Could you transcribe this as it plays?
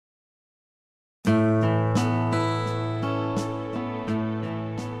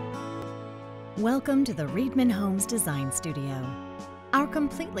Welcome to the Riedman Homes Design Studio. Our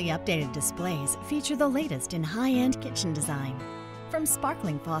completely updated displays feature the latest in high-end kitchen design. From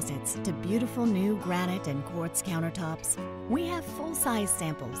sparkling faucets to beautiful new granite and quartz countertops, we have full-size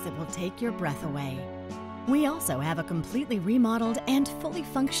samples that will take your breath away. We also have a completely remodeled and fully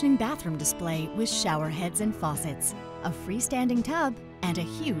functioning bathroom display with shower heads and faucets, a freestanding tub, and a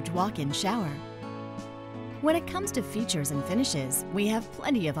huge walk-in shower. When it comes to features and finishes, we have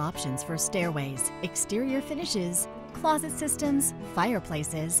plenty of options for stairways, exterior finishes, closet systems,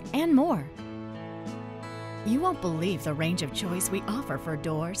 fireplaces, and more. You won't believe the range of choice we offer for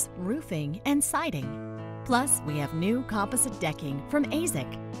doors, roofing, and siding. Plus, we have new composite decking from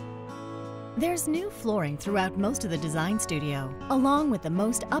AZEK. There's new flooring throughout most of the design studio, along with the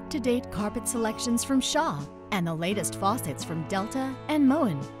most up-to-date carpet selections from Shaw and the latest faucets from Delta and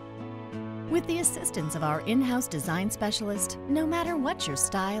Moen. With the assistance of our in-house design specialist, no matter what your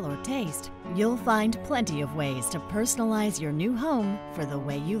style or taste, you'll find plenty of ways to personalize your new home for the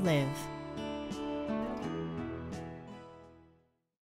way you live.